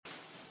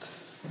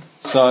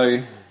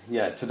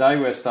Today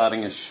we're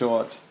starting a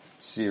short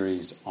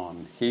series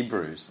on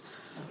Hebrews.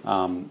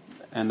 And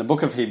the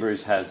book of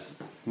Hebrews has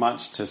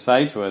much to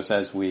say to us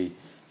as we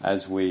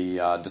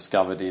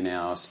discovered in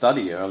our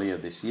study earlier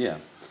this year.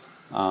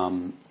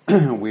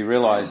 We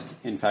realised,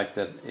 in fact,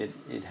 that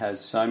it has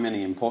so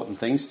many important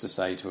things to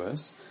say to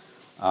us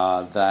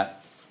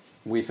that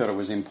we thought it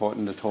was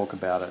important to talk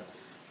about it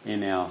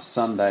in our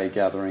Sunday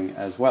gathering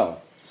as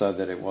well, so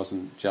that it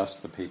wasn't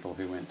just the people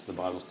who went to the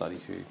Bible study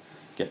who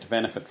get to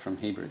benefit from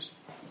Hebrews.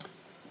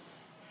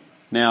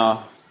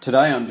 Now,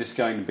 today I'm just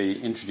going to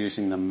be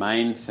introducing the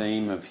main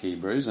theme of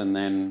Hebrews, and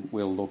then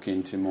we'll look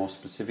into more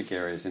specific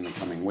areas in the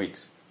coming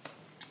weeks.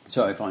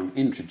 So if I'm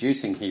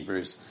introducing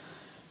Hebrews,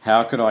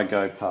 how could I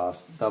go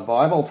past the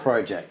Bible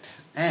Project?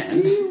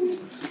 And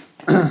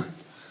I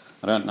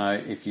don't know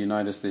if you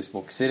noticed this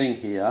book sitting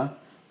here,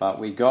 but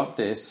we got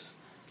this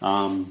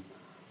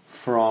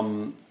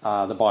from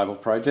the Bible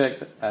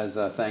Project as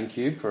a thank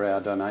you for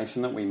our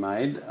donation that we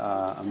made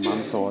a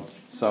month or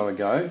so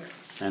ago.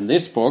 And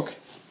this book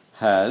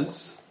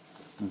has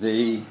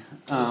the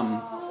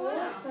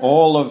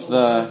all of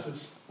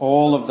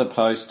the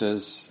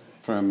posters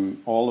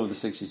from all of the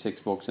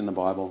 66 books in the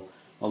Bible,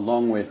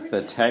 along with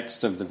the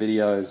text of the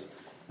videos.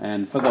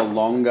 And for the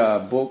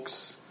longer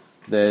books,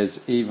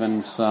 there's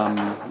even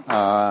some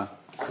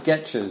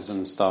sketches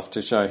and stuff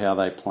to show how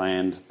they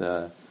planned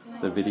the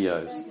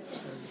videos.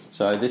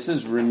 So this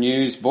is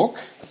Renew's book,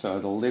 so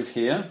it'll live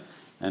here.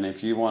 And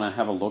if you want to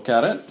have a look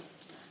at it,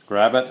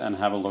 grab it and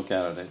have a look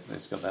at it.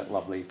 It's got that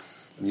lovely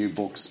new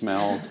book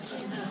smell.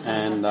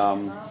 And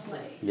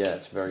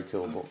it's a very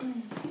cool book.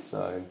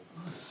 So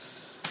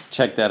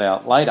check that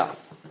out later.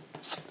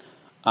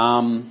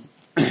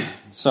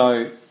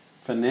 So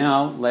for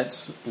now,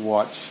 let's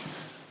watch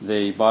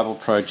the Bible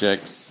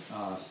Project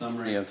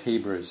summary of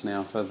Hebrews.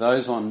 Now, for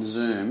those on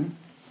Zoom,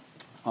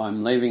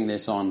 I'm leaving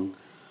this on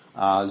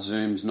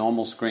Zoom's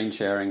normal screen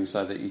sharing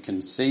so that you can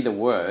see the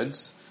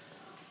words,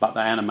 but the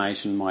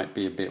animation might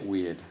be a bit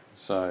weird.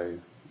 So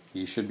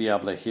you should be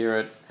able to hear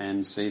it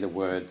and see the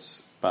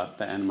words, but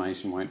the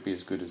animation won't be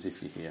as good as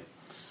if you hear.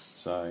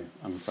 So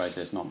I'm afraid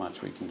there's not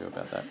much we can do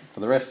about that. For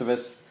the rest of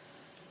us,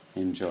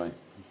 enjoy.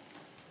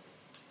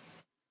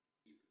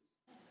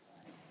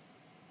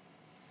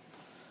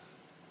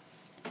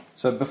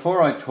 So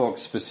before I talk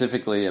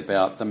specifically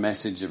about the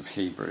message of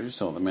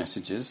Hebrews, or the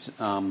messages,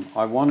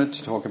 I wanted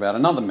to talk about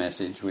another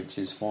message which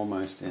is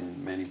foremost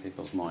in many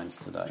people's minds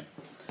today.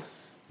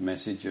 The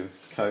message of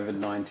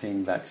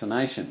COVID-19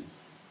 vaccination.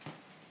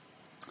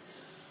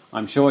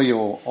 I'm sure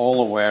you're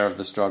all aware of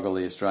the struggle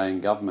the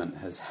Australian government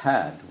has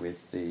had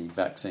with the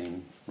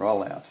vaccine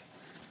rollout.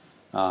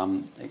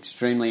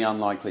 Extremely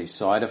unlikely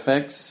side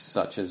effects,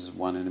 such as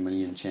 1 in a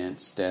million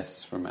chance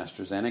deaths from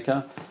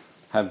AstraZeneca,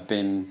 have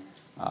been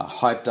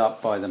hyped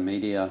up by the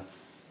media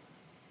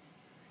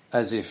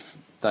as if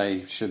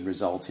they should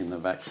result in the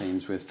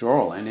vaccine's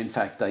withdrawal. And in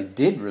fact, they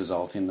did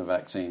result in the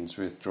vaccine's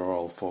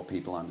withdrawal for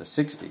people under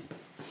 60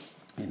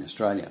 in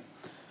Australia.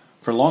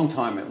 For a long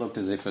time, it looked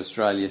as if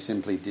Australia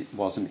simply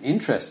wasn't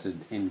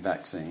interested in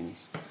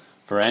vaccines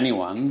for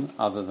anyone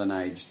other than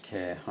aged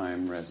care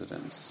home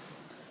residents.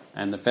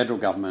 And the federal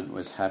government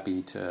was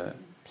happy to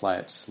play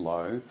it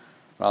slow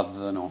rather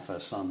than offer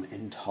some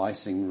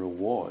enticing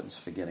rewards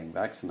for getting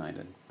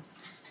vaccinated.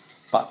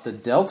 But the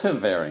Delta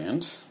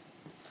variant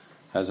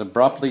has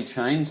abruptly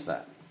changed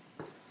that.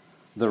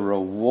 The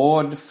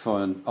reward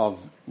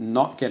of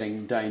not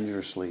getting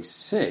dangerously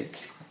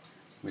sick,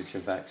 which a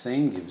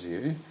vaccine gives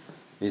you,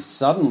 is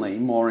suddenly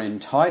more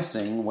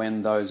enticing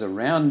when those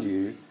around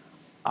you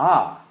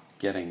are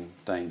getting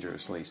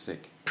dangerously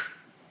sick,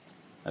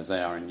 as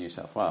they are in New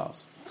South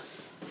Wales.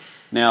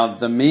 Now,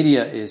 the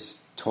media is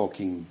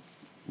talking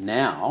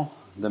down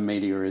the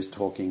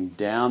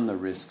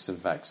risks of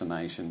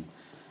vaccination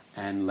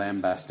and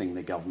lambasting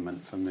the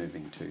government for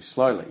moving too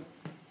slowly.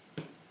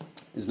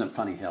 Isn't it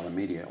funny how the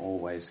media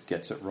always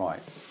gets it right,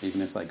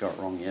 even if they got it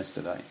wrong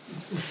yesterday?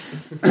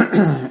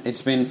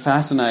 It's been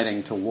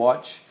fascinating to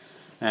watch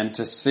and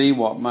to see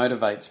what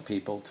motivates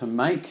people to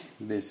make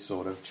this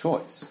sort of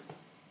choice.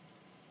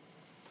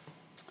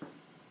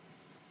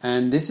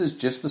 And this is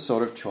just the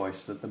sort of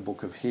choice that the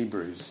book of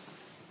Hebrews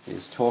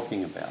is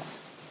talking about.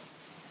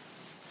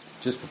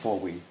 Just before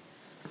we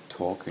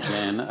talk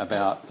again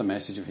about the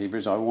message of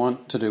Hebrews, I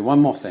want to do one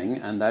more thing,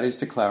 and that is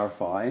to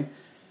clarify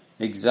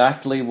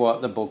exactly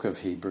what the book of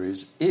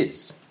Hebrews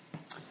is.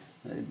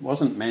 It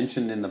wasn't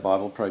mentioned in the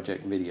Bible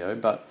Project video,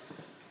 but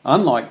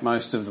unlike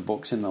most of the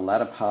books in the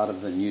latter part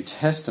of the New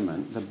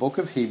Testament, the book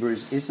of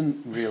Hebrews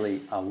isn't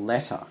really a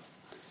letter.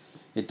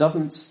 It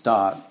doesn't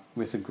start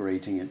with a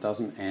greeting, it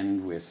doesn't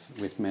end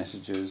with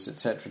messages,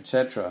 etc.,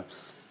 etc.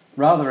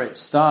 Rather, it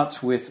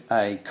starts with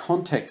a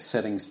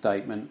context-setting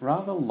statement,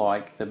 rather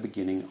like the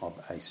beginning of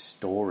a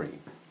story.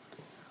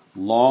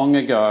 Long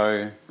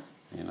ago,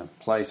 in a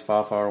place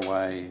far, far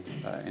away,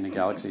 in a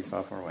galaxy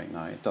far, far away.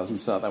 No, it doesn't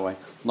start that way.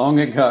 Long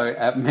ago,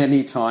 at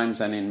many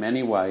times and in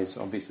many ways,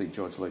 obviously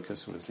George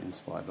Lucas was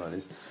inspired by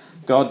this,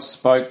 God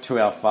spoke to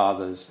our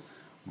fathers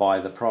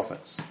by the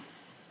prophets.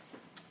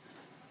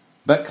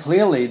 But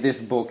clearly this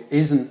book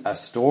isn't a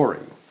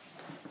story.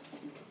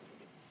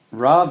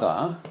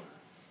 Rather,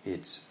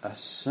 it's a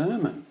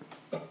sermon.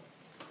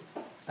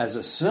 As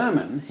a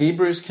sermon,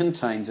 Hebrews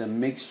contains a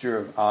mixture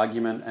of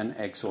argument and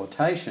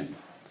exhortation.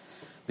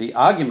 The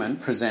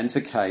argument presents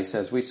a case,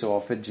 as we saw,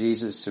 for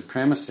Jesus'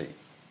 supremacy.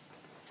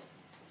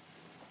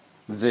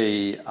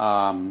 The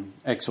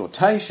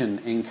exhortation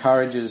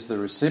encourages the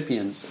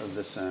recipients of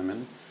the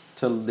sermon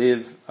to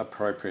live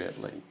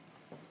appropriately.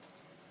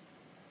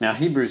 Now,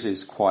 Hebrews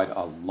is quite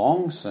a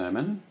long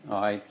sermon.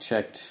 I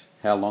checked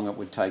how long it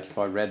would take if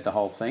I read the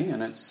whole thing,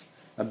 and it's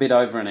a bit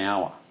over an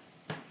hour.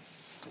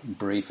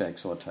 Brief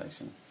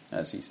exhortation,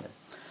 as he said.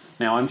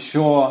 Now, I'm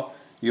sure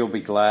you'll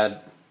be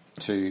glad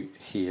to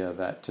hear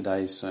that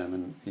today's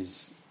sermon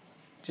is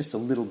just a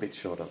little bit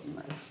shorter than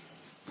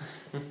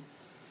that.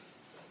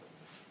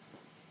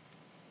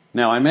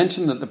 Now, I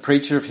mentioned that the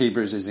preacher of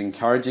Hebrews is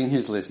encouraging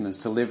his listeners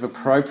to live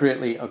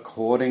appropriately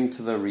according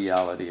to the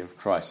reality of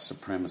Christ's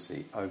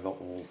supremacy over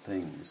all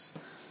things.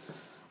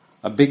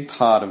 A big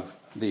part of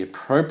the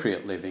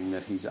appropriate living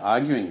that he's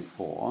arguing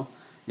for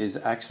is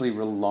actually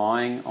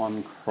relying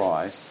on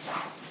Christ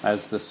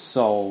as the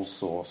sole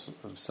source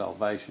of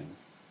salvation.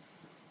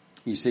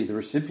 You see, the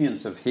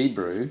recipients of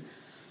Hebrew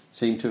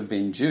seem to have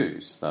been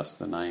Jews, thus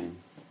the name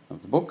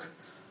of the book,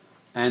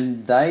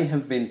 and they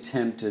have been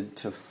tempted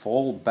to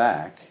fall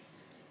back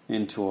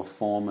into a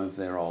form of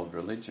their old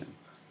religion.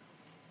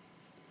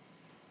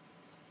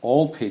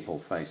 All people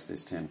face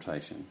this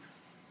temptation.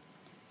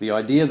 The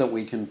idea that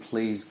we can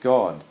please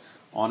God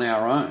on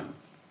our own,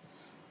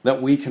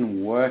 that we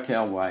can work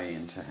our way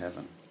into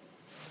heaven.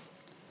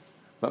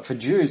 But for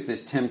Jews,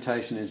 this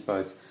temptation is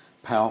both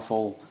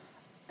powerful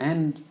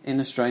and, in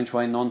a strange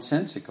way,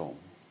 nonsensical.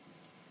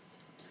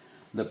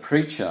 The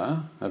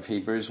preacher of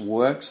Hebrews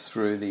works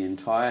through the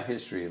entire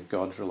history of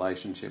God's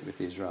relationship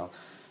with Israel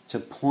to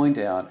point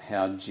out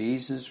how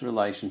Jesus'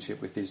 relationship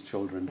with his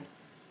children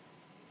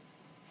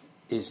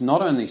is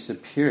not only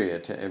superior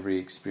to every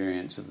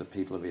experience of the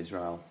people of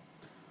Israel,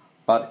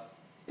 but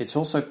it's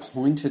also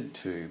pointed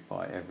to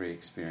by every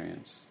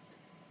experience.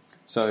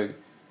 So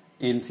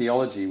in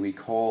theology, we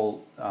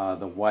call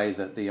the way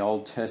that the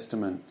Old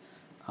Testament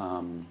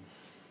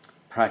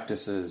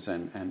practices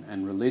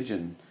and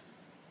religion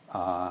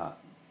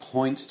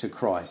points to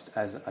Christ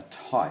as a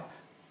type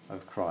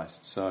of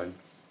Christ. So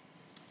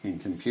in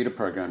computer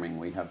programming,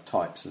 we have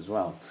types as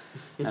well.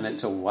 And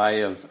it's a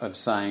way of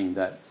saying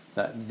that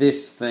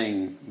this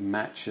thing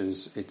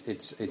matches,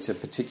 it's a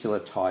particular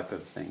type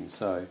of thing.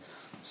 So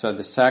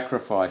the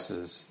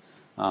sacrifices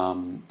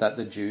that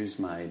the Jews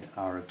made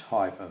are a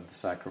type of the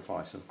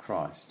sacrifice of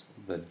Christ.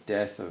 The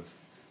death of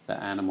the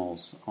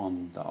animals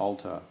on the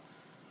altar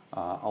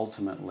are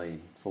ultimately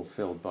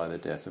fulfilled by the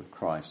death of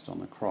Christ on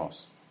the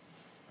cross.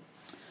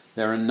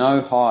 There are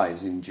no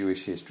highs in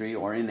Jewish history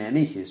or in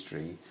any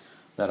history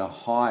that are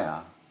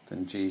higher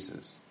than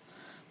Jesus.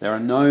 There are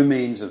no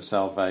means of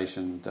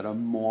salvation that are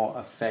more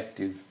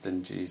effective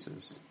than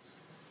Jesus.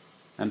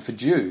 And for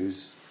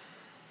Jews,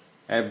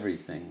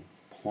 everything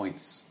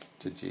points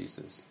to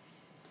Jesus.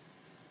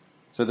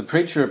 So the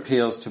preacher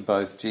appeals to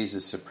both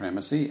Jesus'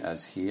 supremacy,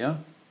 as here,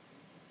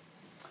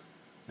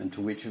 and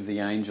to which of the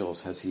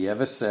angels has he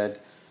ever said,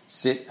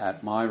 "Sit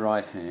at my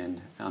right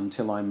hand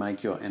until I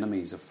make your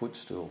enemies a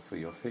footstool for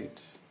your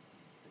feet."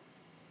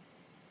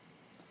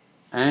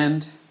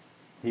 And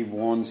he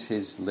warns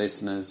his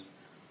listeners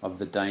of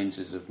the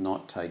dangers of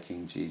not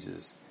taking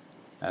Jesus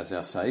as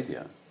our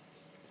Saviour,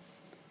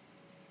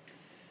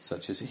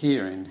 such as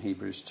here in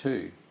Hebrews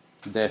 2.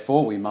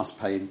 Therefore, we must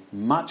pay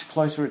much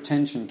closer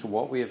attention to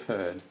what we have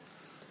heard,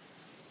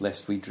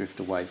 lest we drift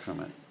away from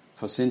it.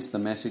 For since the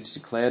message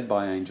declared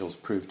by angels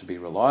proved to be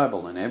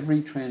reliable, and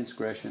every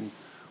transgression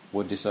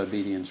or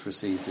disobedience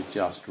received a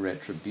just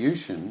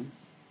retribution,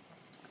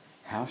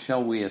 how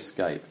shall we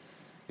escape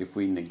if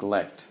we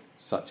neglect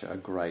such a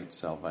great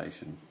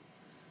salvation?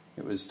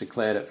 It was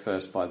declared at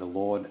first by the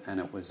Lord, and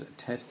it was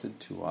attested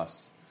to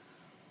us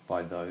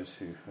by those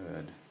who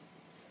heard.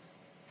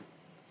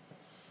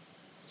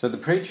 So the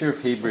preacher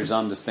of Hebrews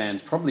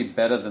understands, probably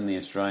better than the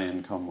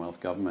Australian Commonwealth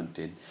Government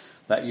did,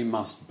 that you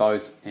must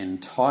both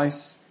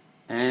entice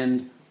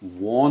and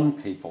warn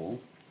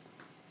people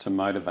to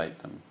motivate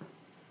them.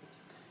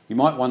 You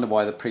might wonder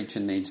why the preacher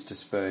needs to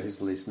spur his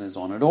listeners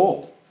on at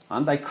all.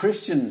 Aren't they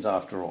Christians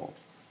after all?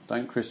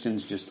 Don't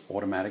Christians just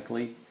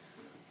automatically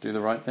do the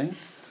right thing?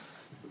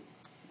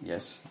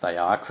 Yes, they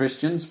are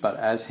Christians, but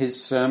as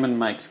his sermon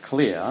makes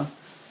clear,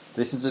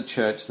 this is a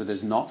church that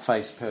has not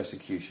faced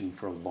persecution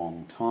for a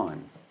long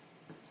time.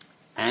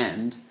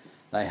 And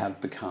they have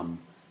become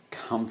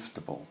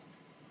comfortable.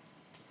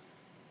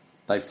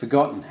 They've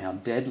forgotten how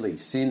deadly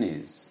sin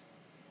is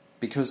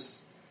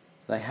because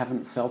they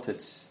haven't felt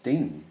its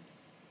sting.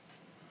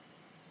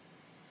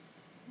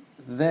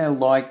 They're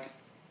like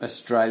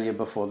Australia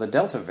before the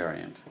Delta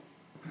variant,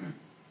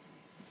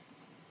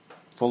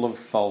 full of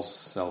false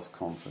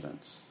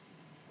self-confidence.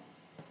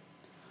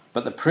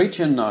 But the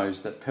preacher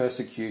knows that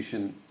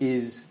persecution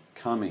is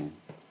coming.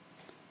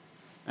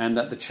 and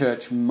that the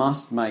church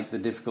must make the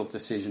difficult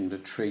decision to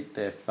treat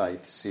their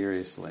faith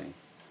seriously.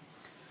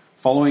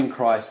 Following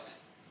Christ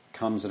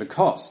comes at a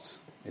cost.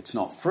 It's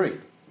not free.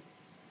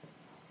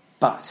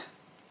 But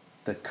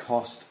the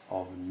cost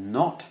of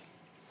not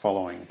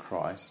following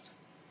Christ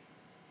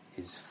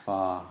is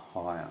far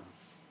higher.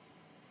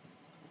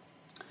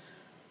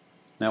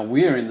 Now,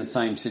 we're in the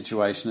same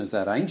situation as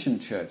that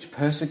ancient church.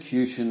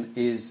 Persecution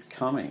is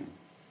coming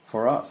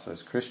for us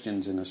as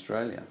Christians in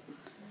Australia.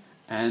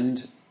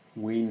 And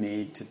we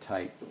need to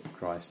take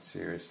Christ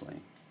seriously.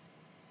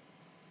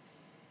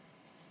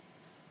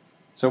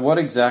 So what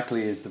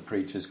exactly is the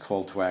preacher's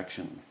call to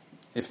action?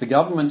 If the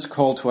government's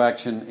call to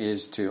action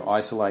is to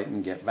isolate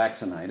and get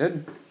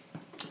vaccinated,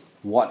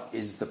 what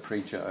is the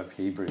preacher of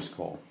Hebrews'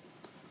 call?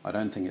 I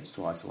don't think it's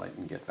to isolate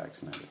and get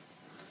vaccinated.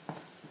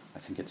 I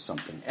think it's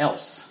something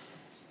else.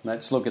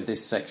 Let's look at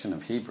this section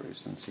of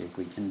Hebrews and see if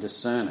we can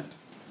discern it.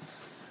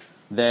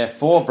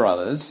 Therefore,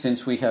 brothers,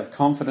 since we have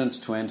confidence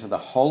to enter the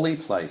holy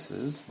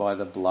places by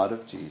the blood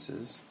of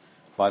Jesus,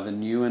 by the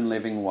new and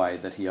living way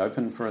that he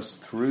opened for us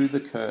through the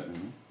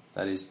curtain,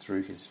 that is,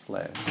 through his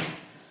flesh,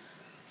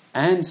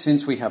 and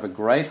since we have a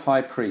great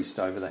high priest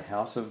over the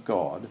house of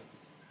God,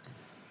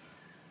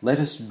 let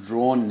us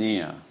draw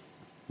near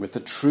with a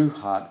true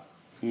heart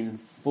in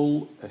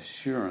full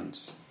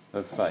assurance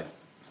of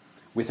faith,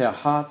 with our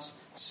hearts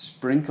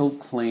sprinkled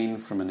clean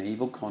from an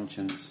evil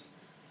conscience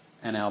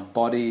and our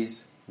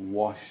bodies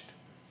washed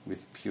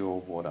with pure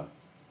water.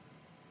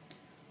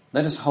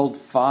 Let us hold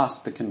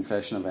fast the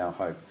confession of our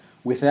hope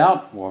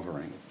without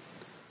wavering,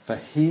 for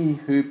he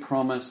who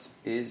promised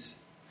is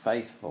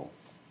faithful.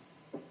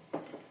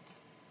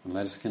 And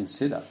let us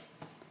consider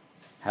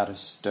how to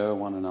stir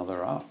one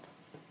another up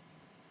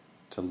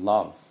to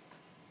love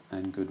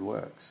and good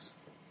works,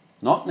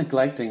 not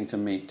neglecting to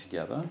meet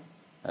together,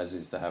 as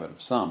is the habit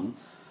of some,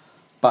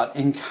 but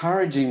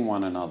encouraging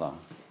one another,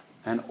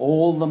 and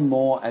all the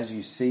more as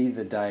you see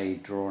the day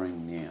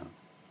drawing near.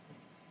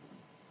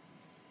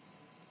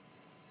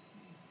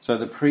 So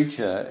the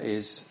preacher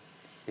is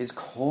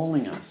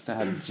calling us to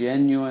have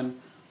genuine,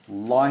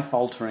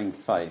 life-altering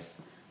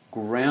faith,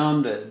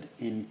 grounded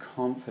in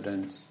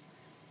confidence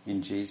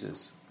in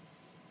Jesus.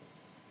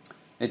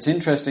 It's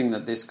interesting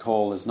that this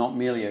call is not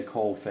merely a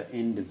call for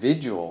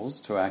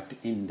individuals to act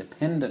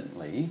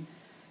independently.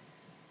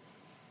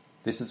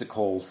 This is a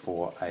call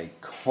for a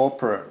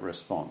corporate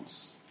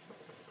response.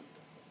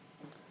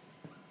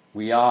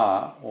 We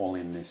are all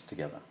in this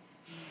together.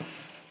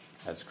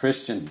 As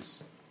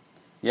Christians,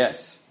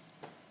 yes,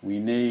 we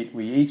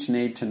each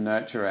need to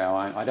nurture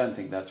our own. I don't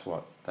think that's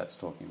what that's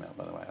talking about,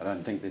 by the way. I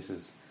don't think this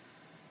is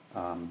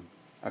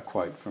a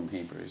quote from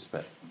Hebrews,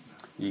 but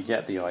you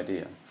get the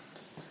idea.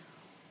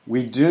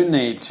 We do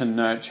need to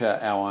nurture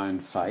our own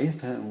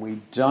faith, and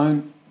we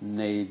don't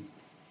need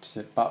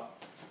to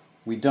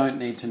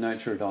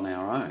nurture it on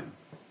our own.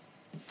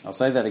 I'll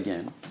say that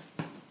again,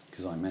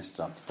 because I messed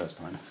up the first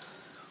time.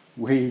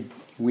 We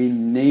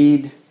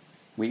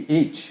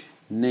each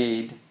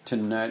need to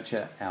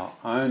nurture our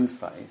own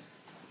faith,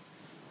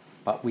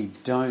 but we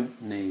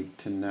don't need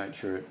to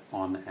nurture it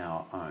on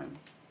our own.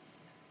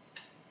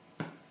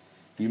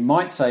 You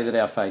might say that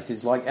our faith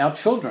is like our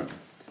children.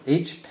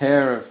 Each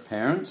pair of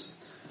parents,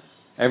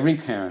 every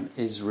parent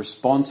is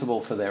responsible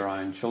for their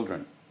own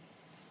children,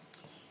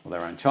 or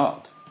their own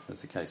child,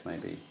 as the case may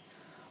be.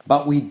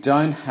 But we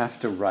don't have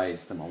to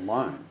raise them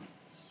alone.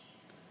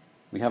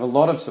 We have a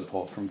lot of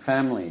support from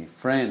family,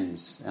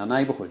 friends, our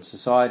neighbourhood,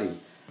 society,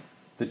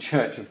 the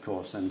church, of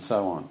course, and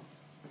so on.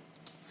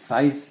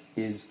 Faith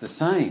is the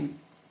same.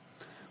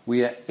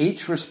 We are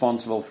each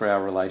responsible for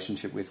our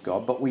relationship with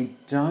God, but we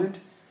don't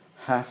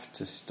have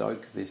to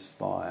stoke this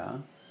fire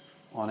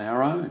on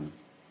our own.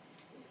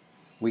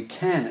 We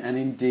can, and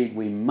indeed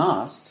we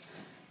must,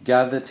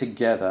 gather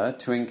together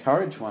to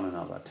encourage one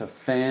another, to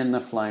fan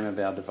the flame of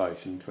our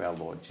devotion to our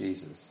Lord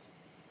Jesus.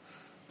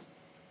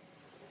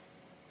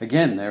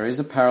 Again, there is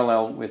a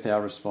parallel with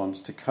our response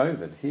to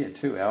COVID here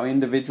too. Our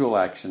individual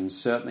actions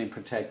certainly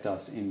protect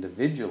us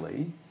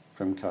individually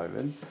from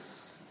COVID,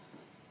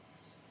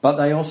 but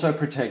they also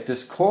protect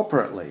us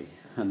corporately,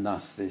 and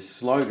thus this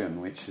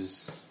slogan, which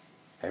is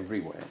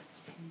everywhere.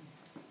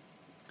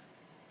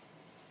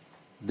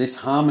 This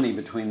harmony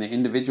between the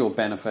individual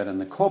benefit and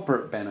the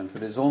corporate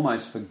benefit is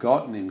almost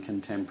forgotten in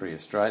contemporary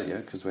Australia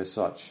because we're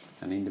such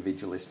an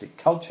individualistic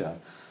culture,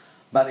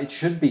 but it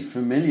should be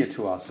familiar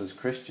to us as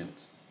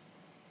Christians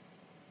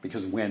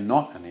because we're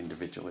not an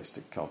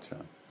individualistic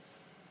culture,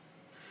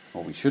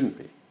 or we shouldn't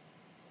be.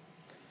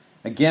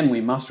 Again,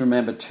 we must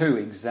remember too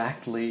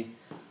exactly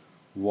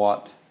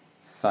what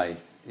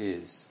faith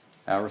is.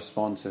 Our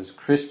response as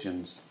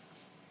Christians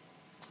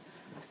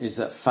is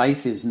that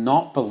faith is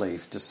not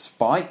belief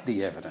despite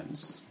the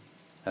evidence,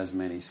 as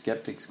many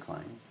skeptics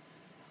claim.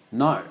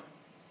 No.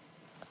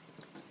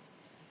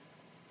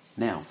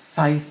 Now,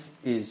 faith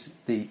is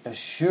the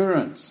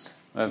assurance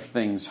of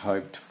things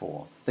hoped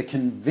for, the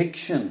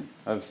conviction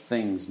of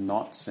things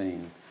not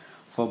seen,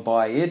 for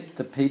by it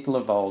the people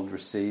of old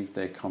received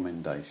their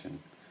commendation.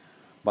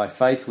 By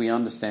faith we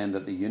understand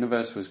that the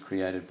universe was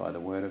created by the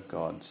word of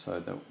God, so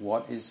that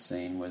what is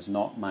seen was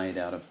not made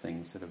out of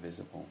things that are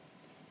visible.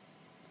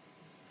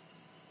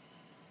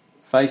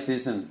 Faith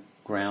isn't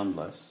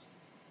groundless,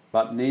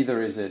 but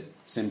neither is it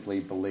simply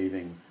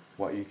believing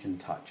what you can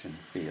touch and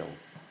feel.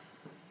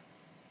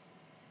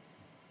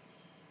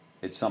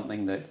 It's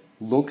something that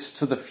looks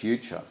to the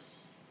future.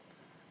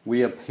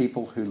 We are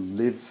people who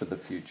live for the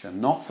future,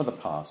 not for the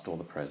past or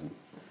the present.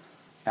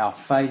 Our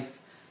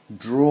faith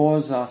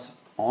draws us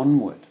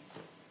onward,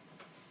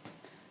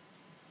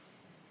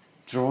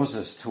 draws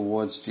us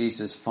towards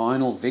Jesus'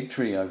 final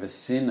victory over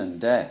sin and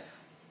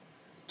death,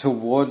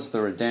 towards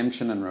the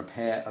redemption and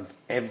repair of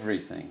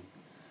everything,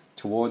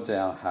 towards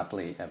our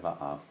happily ever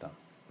after.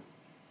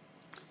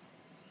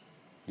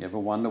 You ever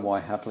wonder why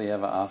happily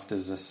ever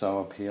afters are so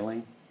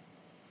appealing?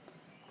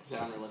 Is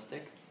that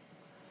unrealistic?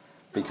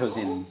 Because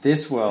in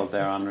this world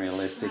they're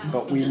unrealistic,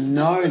 but we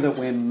know that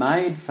we're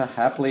made for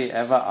happily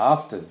ever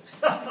afters.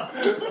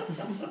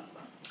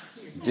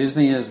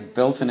 Disney has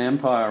built an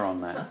empire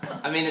on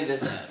that. I mean, in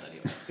this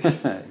earth,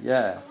 anyway.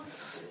 Yeah.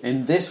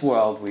 In this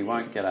world we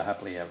won't get a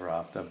happily ever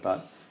after,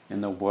 but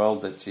in the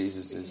world that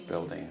Jesus is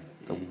building,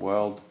 the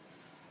world,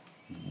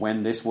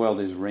 when this world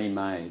is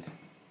remade,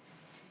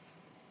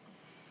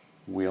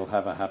 we'll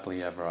have a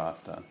happily ever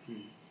after.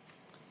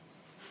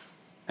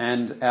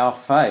 And our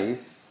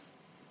faith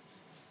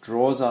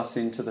draws us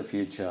into the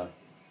future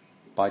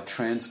by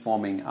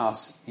transforming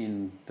us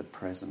in the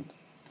present.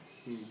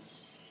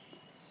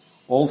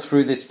 All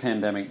through this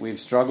pandemic, we've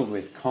struggled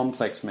with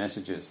complex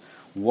messages.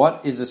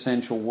 What is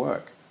essential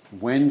work?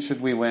 When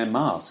should we wear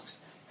masks?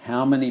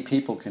 How many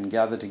people can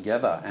gather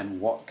together, and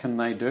what can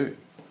they do?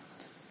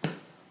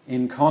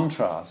 In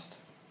contrast,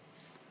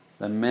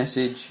 the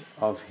message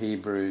of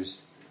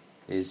Hebrews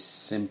is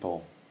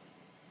simple.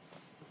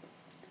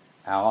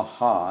 Our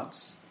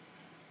hearts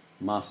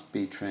must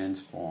be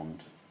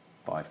transformed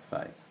by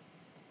faith.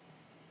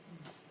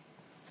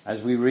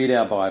 As we read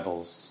our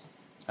Bibles,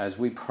 as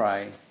we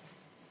pray,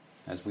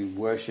 as we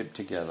worship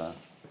together,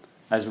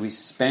 as we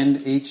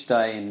spend each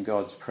day in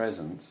God's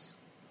presence,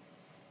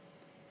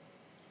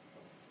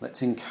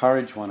 let's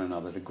encourage one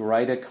another to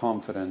greater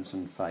confidence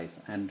and faith,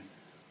 and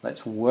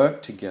let's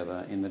work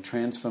together in the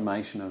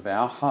transformation of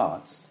our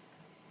hearts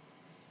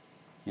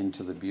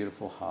into the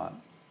beautiful heart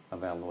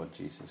of our Lord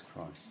Jesus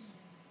Christ.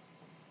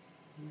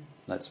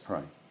 Let's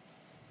pray.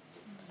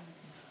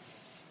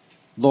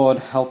 Lord,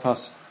 help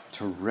us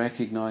to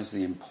recognize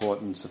the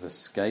importance of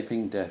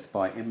escaping death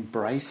by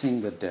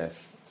embracing the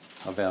death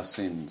of our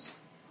sins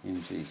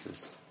in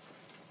Jesus.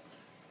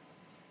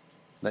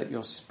 Let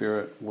your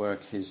Spirit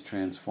work his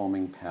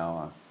transforming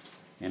power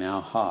in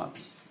our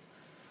hearts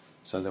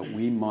so that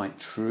we might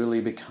truly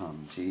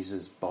become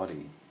Jesus'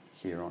 body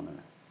here on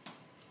earth.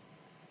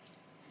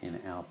 In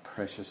our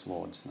precious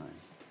Lord's name.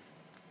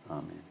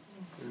 Amen.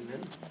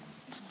 Amen.